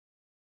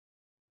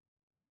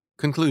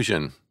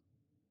Conclusion.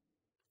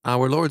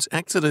 Our Lord's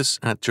Exodus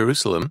at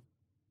Jerusalem,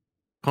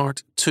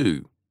 Part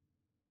 2.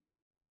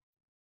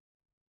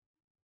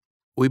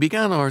 We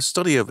began our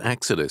study of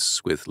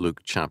Exodus with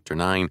Luke chapter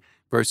 9,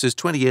 verses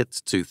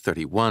 28 to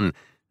 31,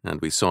 and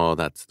we saw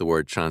that the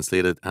word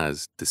translated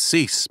as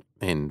decease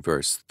in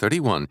verse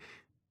 31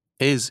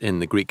 is in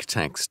the Greek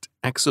text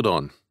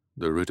exodon,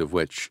 the root of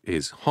which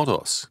is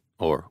hodos,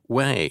 or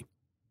way.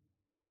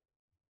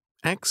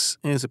 Ex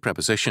is a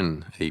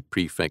preposition, a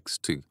prefix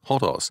to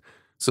hodos,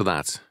 so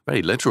that,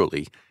 very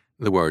literally,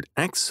 the word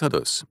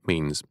exodus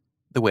means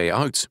the way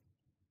out.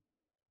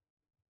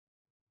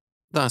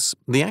 Thus,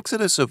 the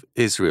exodus of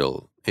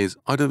Israel is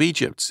out of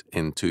Egypt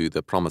into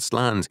the Promised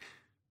Land.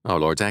 Our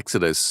Lord's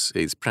Exodus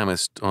is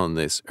premised on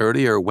this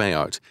earlier way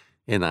out,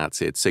 in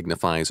that it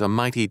signifies a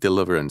mighty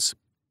deliverance,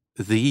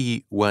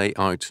 the way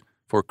out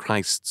for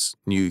Christ's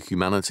new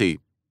humanity.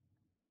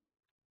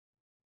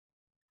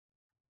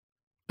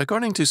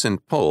 According to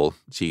St. Paul,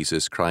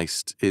 Jesus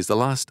Christ is the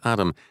last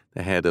Adam,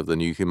 the head of the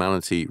new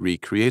humanity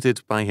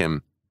recreated by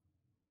him.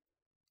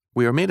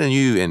 We are made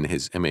anew in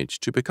his image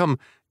to become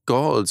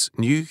God's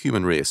new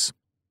human race.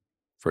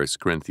 1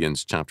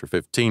 Corinthians chapter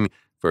 15,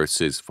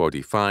 verses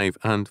 45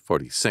 and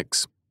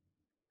 46.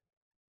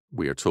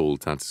 We are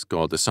told that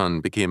God the Son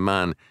became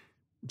man.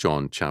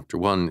 John chapter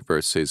 1,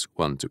 verses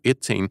 1 to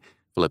 18,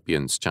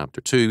 Philippians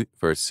chapter 2,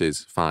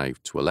 verses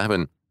 5 to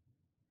 11.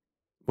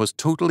 Was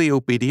totally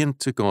obedient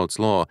to God's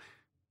law,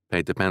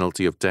 paid the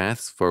penalty of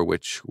death for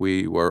which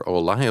we were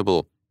all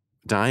liable,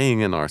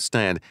 dying in our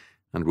stead,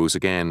 and rose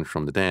again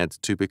from the dead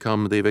to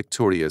become the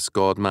victorious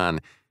God-man,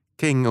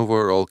 King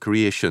over all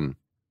creation.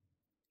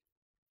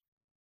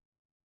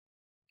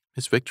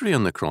 His victory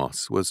on the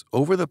cross was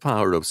over the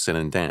power of sin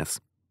and death,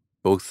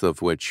 both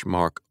of which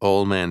mark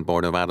all men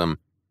born of Adam.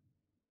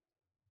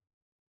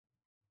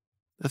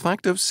 The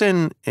fact of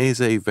sin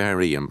is a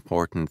very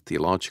important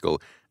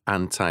theological,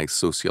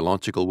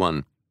 anti-sociological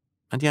one,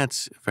 and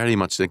yet very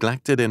much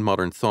neglected in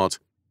modern thought.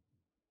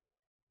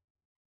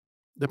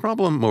 The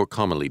problem more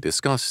commonly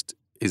discussed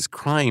is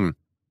crime.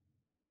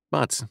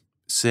 But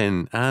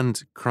sin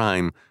and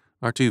crime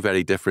are two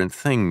very different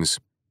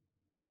things.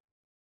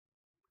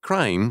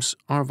 Crimes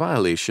are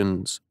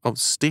violations of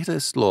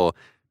statist law.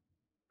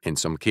 In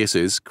some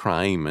cases,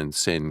 crime and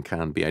sin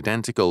can be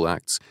identical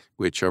acts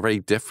which are very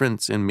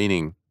different in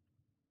meaning.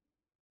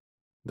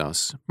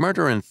 Thus,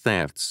 murder and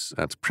thefts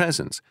at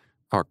present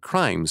are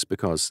crimes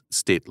because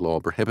state law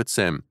prohibits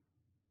them.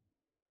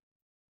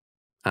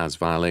 As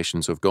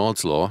violations of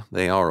God's law,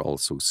 they are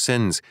also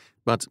sins,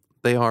 but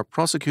they are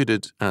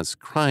prosecuted as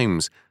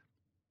crimes.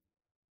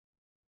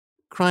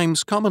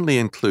 Crimes commonly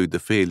include the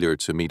failure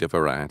to meet a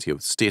variety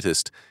of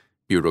statist,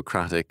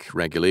 bureaucratic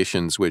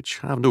regulations which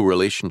have no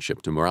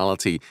relationship to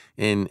morality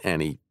in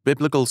any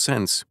biblical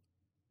sense.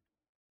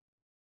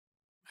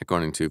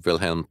 According to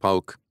Wilhelm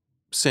Pauck,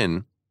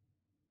 sin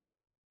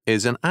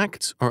is an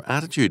act or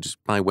attitude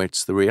by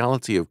which the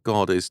reality of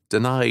God is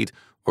denied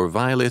or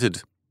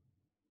violated.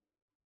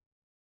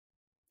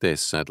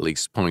 This at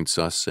least points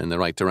us in the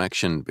right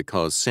direction,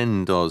 because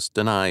sin does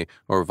deny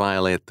or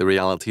violate the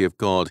reality of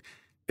God.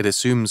 It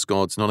assumes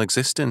God's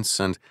non-existence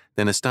and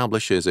then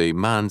establishes a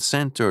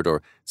man-centered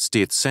or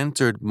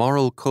state-centered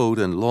moral code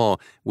and law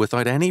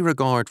without any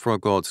regard for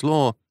God's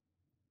law.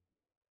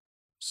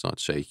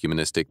 Such a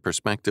humanistic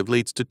perspective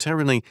leads to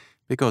tyranny,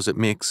 because it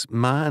makes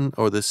man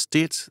or the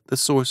state the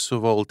source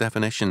of all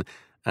definition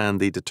and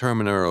the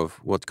determiner of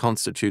what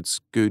constitutes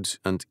good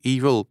and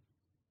evil.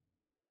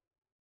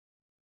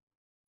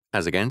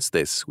 As against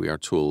this, we are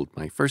told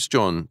by 1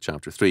 John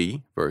chapter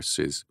 3,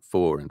 verses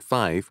 4 and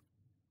 5,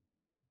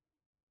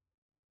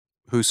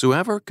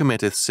 "Whosoever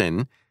committeth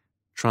sin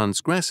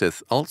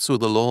transgresseth also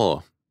the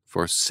law,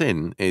 for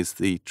sin is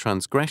the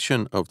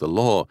transgression of the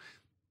law.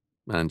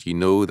 And ye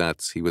know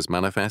that he was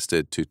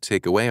manifested to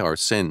take away our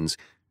sins,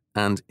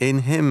 and in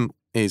him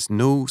is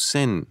no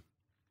sin."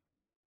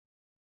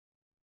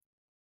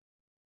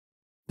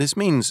 This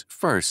means,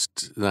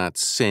 first, that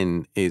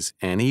sin is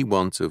any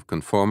want of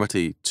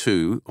conformity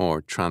to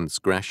or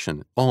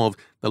transgression of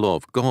the law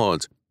of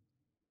God.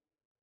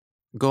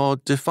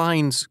 God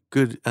defines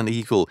good and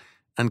evil,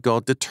 and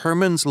God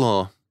determines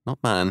law,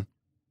 not man.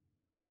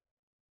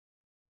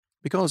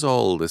 Because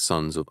all the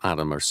sons of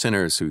Adam are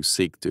sinners who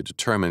seek to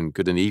determine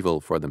good and evil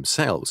for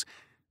themselves,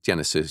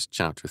 Genesis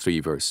chapter 3,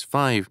 verse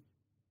 5,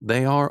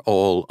 they are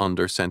all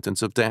under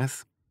sentence of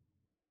death.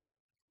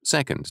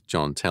 Second,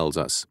 John tells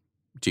us,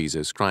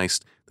 Jesus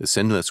Christ, the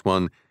sinless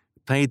one,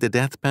 paid the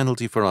death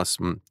penalty for us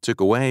and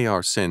took away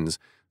our sins,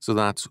 so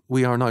that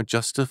we are now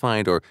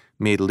justified or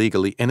made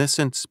legally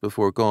innocent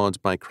before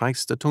God by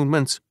Christ's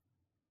atonement.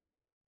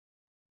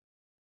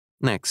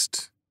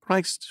 Next,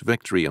 Christ's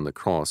victory on the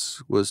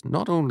cross was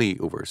not only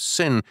over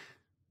sin,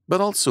 but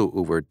also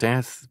over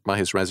death by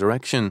his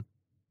resurrection.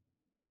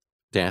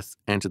 Death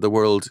entered the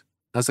world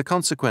as a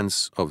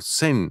consequence of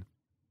sin.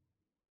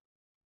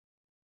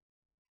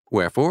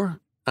 Wherefore,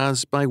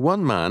 as by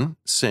one man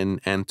sin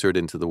entered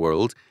into the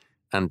world,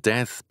 and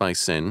death by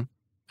sin,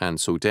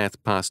 and so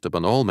death passed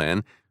upon all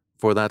men,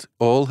 for that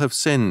all have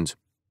sinned.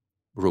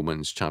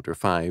 Romans chapter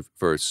 5,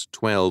 verse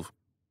 12.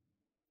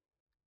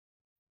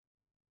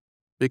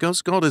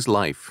 Because God is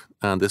life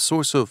and the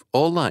source of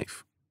all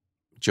life.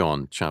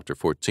 John chapter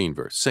 14,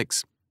 verse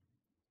 6.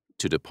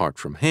 To depart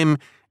from him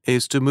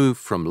is to move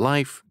from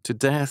life to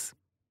death.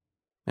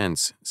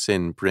 Hence,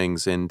 sin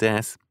brings in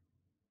death.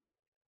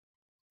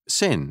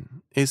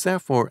 Sin is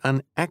therefore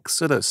an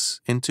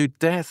exodus into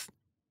death.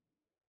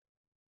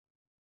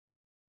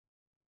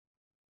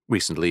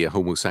 Recently, a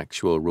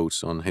homosexual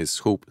wrote on his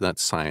hope that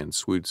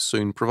science would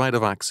soon provide a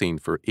vaccine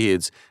for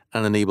AIDS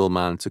and enable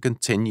man to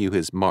continue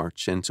his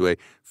march into a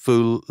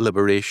full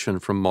liberation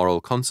from moral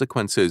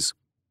consequences.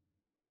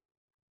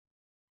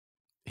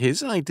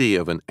 His idea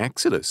of an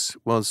exodus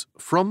was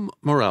from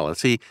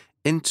morality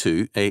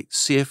into a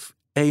safe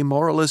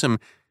amoralism,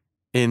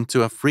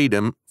 into a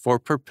freedom for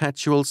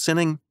perpetual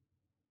sinning.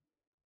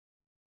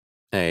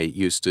 A.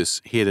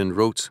 Eustace Hayden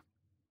wrote,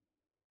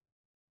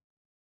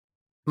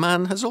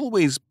 "Man has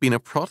always been a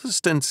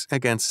Protestant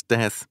against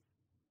death.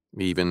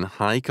 Even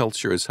high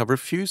cultures have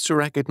refused to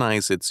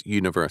recognize its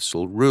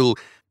universal rule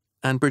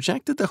and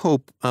projected the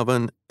hope of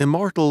an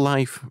immortal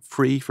life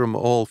free from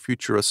all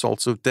future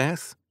assaults of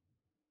death.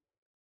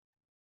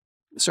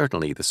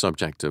 Certainly, the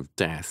subject of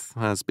death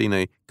has been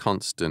a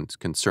constant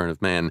concern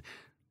of men."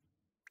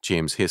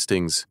 James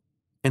Hastings,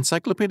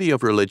 Encyclopedia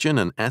of Religion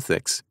and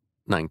Ethics,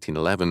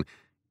 1911,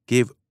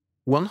 gave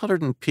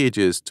 100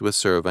 pages to a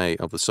survey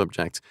of the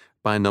subject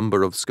by a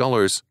number of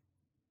scholars.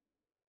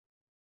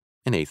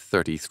 In a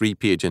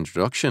 33-page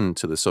introduction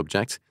to the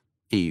subject,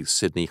 E.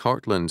 Sidney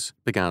Hartland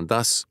began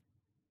thus: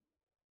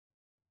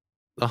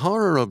 "The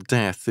horror of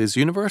death is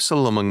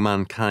universal among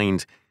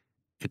mankind.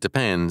 It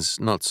depends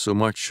not so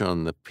much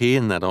on the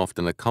pain that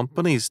often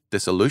accompanies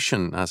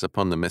dissolution as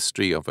upon the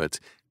mystery of it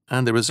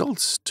and the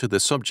results to the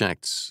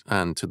subjects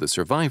and to the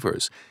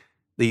survivors,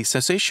 the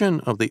cessation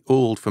of the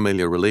old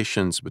familiar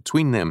relations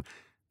between them,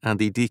 and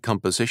the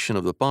decomposition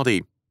of the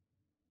body.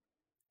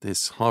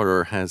 This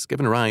horror has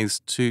given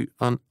rise to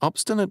an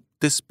obstinate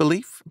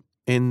disbelief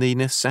in the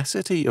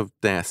necessity of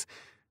death,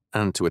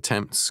 and to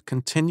attempts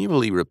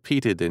continually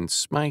repeated in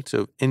spite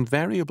of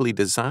invariably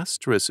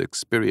disastrous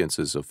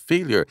experiences of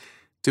failure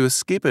to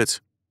escape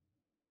it.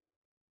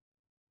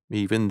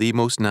 Even the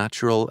most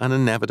natural and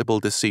inevitable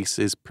decease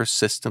is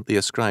persistently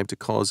ascribed to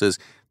causes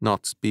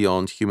not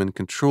beyond human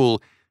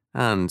control,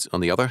 and,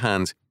 on the other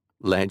hand,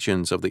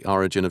 legends of the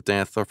origin of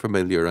death are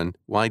familiar and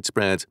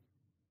widespread.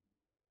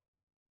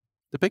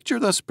 The picture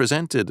thus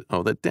presented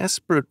of the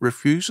desperate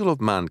refusal of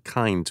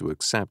mankind to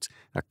accept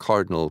a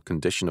cardinal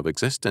condition of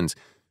existence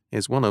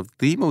is one of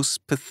the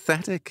most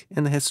pathetic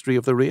in the history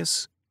of the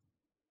race.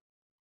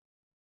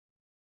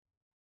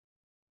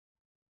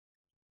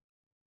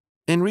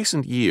 In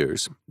recent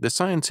years, the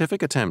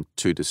scientific attempt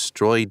to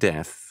destroy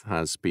death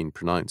has been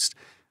pronounced,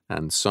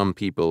 and some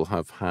people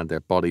have had their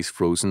bodies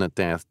frozen at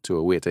death to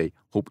await a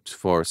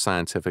hoped-for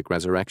scientific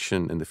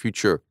resurrection in the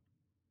future.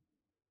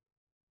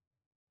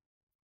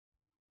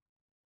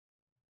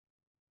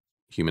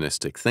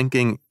 Humanistic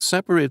thinking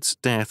separates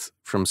death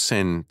from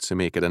sin to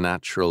make it a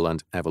natural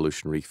and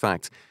evolutionary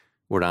fact,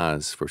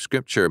 whereas for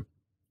Scripture,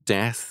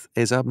 death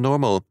is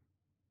abnormal.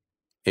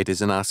 It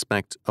is an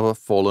aspect of a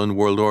fallen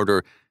world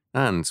order,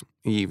 and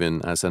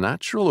even as a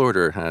natural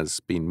order has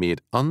been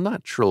made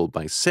unnatural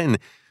by sin,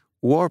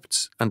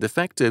 warped and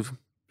defective,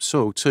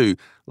 so too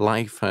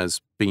life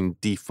has been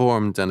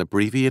deformed and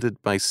abbreviated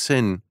by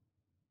sin.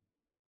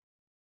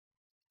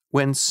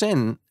 When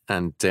sin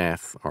and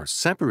death are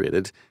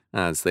separated,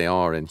 as they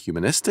are in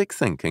humanistic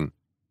thinking,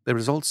 the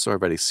results are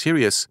very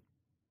serious.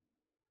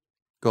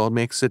 God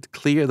makes it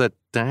clear that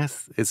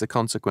death is a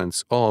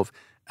consequence of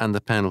and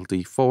the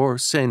penalty for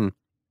sin.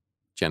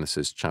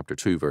 Genesis chapter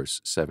 2,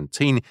 verse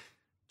 17,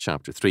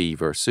 chapter 3,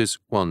 verses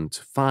 1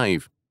 to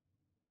 5.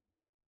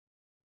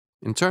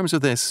 In terms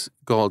of this,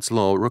 God's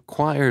law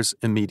requires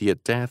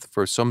immediate death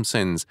for some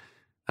sins,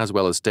 as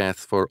well as death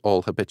for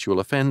all habitual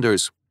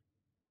offenders.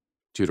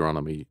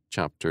 Deuteronomy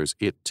chapters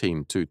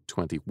 18 to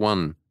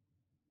 21.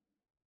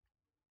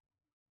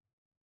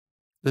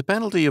 The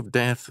penalty of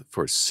death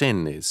for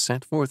sin is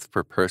set forth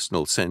for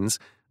personal sins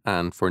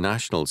and for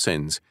national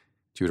sins.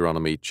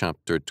 Deuteronomy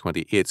chapter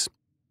 28.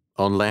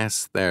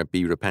 Unless there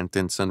be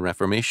repentance and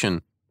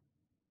reformation.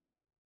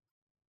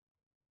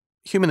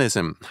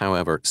 Humanism,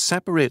 however,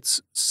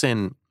 separates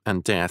sin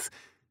and death.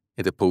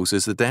 It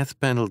opposes the death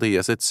penalty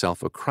as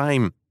itself a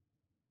crime.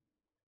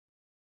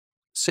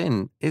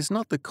 Sin is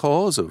not the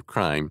cause of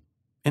crime.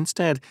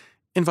 Instead,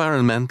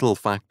 environmental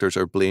factors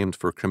are blamed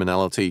for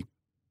criminality.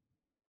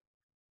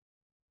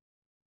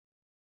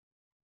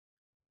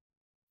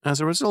 As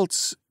a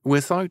result,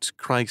 without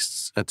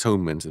Christ's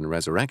atonement and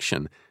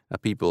resurrection, a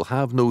people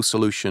have no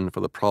solution for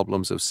the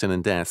problems of sin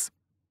and death.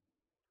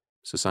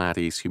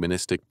 Society's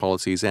humanistic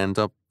policies end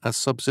up as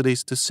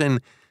subsidies to sin,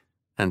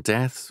 and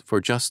death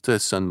for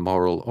justice and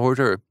moral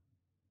order.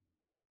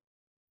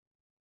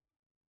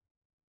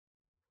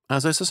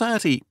 As a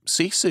society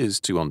ceases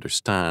to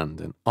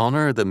understand and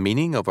honour the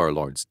meaning of our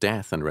Lord's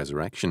death and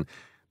resurrection,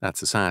 that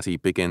society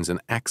begins an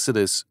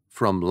exodus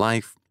from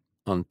life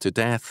unto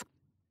death.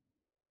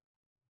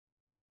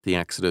 The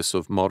exodus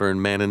of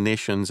modern men and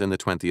nations in the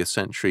 20th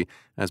century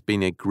has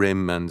been a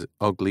grim and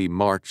ugly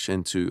march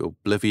into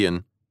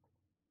oblivion.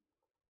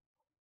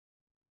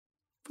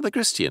 For the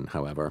Christian,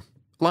 however,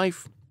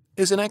 life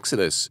is an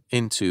exodus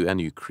into a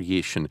new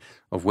creation,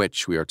 of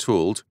which we are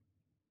told,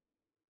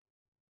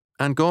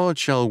 "And God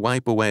shall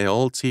wipe away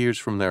all tears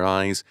from their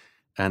eyes,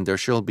 and there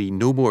shall be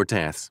no more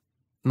death,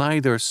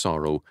 neither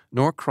sorrow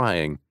nor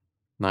crying,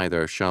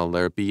 neither shall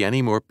there be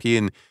any more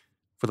pain,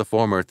 for the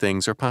former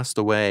things are passed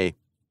away."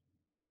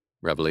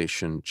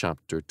 Revelation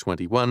chapter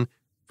 21,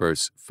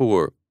 verse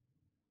 4.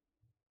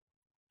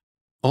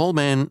 All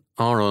men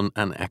are on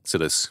an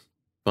exodus,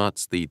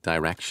 but the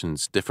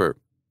directions differ.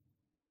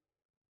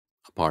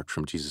 Apart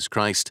from Jesus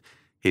Christ,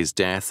 his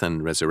death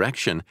and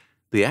resurrection,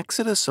 the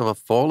exodus of a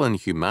fallen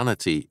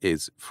humanity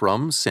is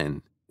from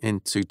sin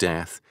into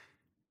death.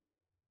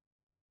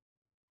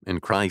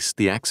 In Christ,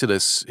 the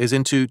exodus is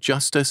into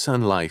justice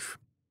and life.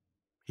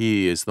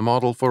 He is the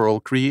model for all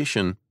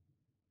creation.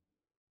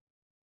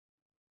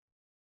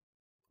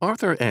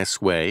 Arthur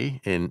S.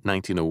 Way, in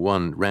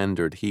 1901,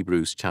 rendered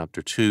Hebrews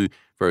chapter 2,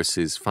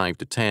 verses 5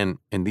 to 10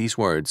 in these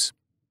words,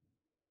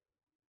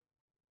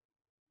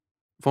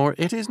 "For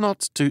it is not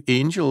to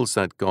angels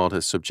that God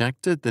has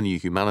subjected the new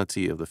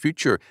humanity of the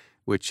future,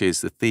 which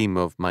is the theme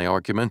of my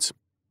argument."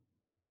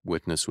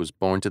 Witness was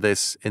borne to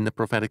this in the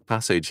prophetic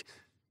passage.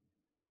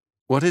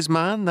 "What is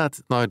man that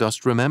thou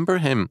dost remember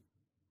him?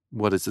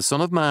 What is the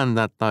Son of Man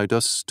that thou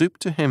dost stoop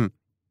to him?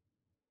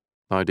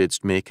 Thou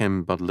didst make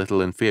him but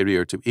little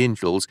inferior to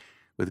angels,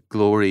 with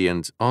glory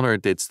and honour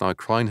didst thou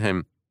crown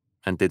him,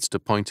 and didst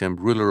appoint him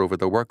ruler over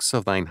the works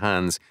of thine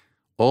hands.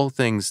 All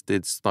things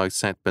didst thou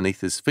set beneath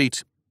his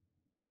feet."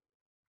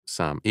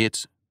 Psalm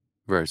 8,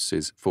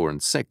 verses 4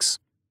 and 6.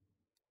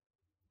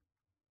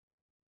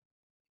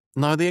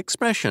 Now the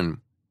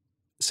expression,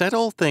 "set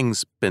all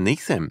things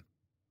beneath him,"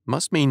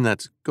 must mean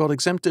that God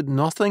exempted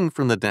nothing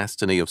from the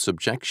destiny of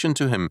subjection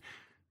to him,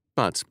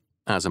 but,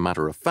 as a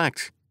matter of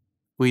fact,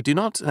 we do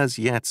not as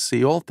yet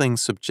see all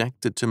things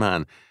subjected to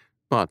man,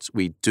 but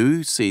we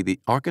do see the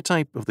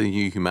archetype of the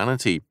new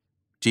humanity,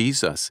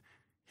 Jesus,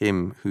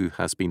 him who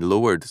has been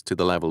lowered to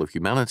the level of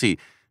humanity,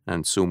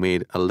 and so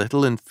made a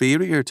little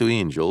inferior to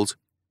angels,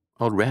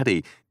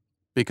 already,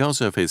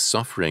 because of his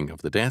suffering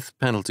of the death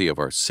penalty of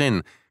our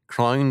sin,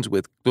 crowned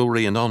with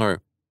glory and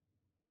honour.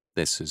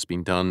 This has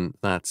been done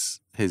that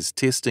his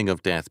tasting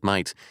of death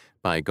might,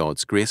 by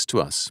God's grace to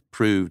us,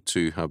 prove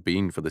to have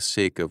been for the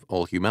sake of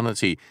all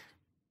humanity.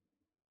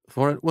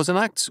 For it was an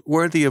act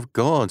worthy of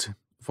God,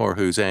 for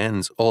whose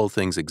ends all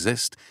things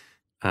exist,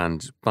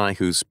 and by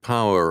whose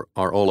power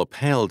are all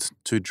upheld,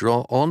 to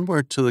draw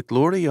onward to the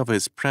glory of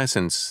his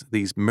presence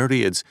these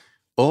myriads,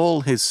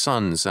 all his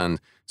sons,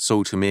 and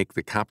so to make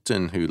the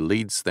captain who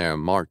leads their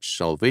march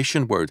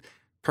salvationward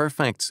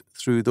perfect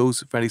through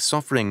those very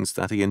sufferings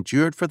that he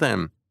endured for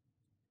them.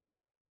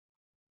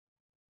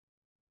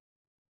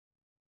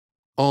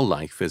 All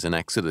life is an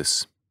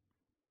exodus.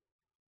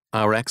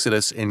 Our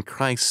exodus in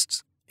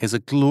Christ is a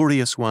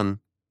glorious one.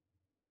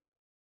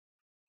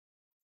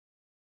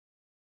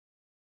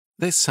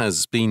 This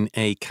has been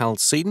a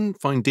Chalcedon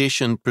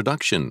Foundation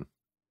production,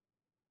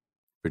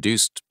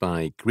 produced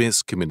by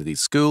Grace Community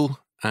School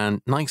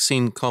and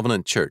Nicene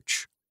Covenant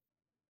Church,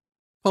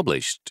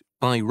 published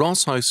by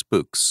Ross House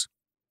Books.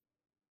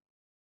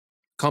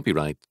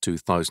 Copyright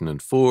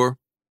 2004,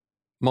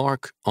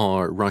 Mark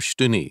R.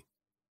 Rushdoony.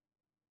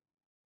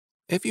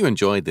 If you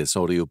enjoyed this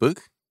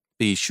audiobook,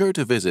 be sure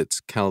to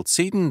visit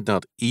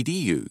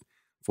chalcedon.edu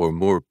for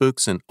more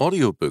books and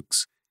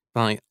audiobooks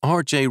by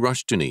R.J.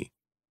 Rushdoony.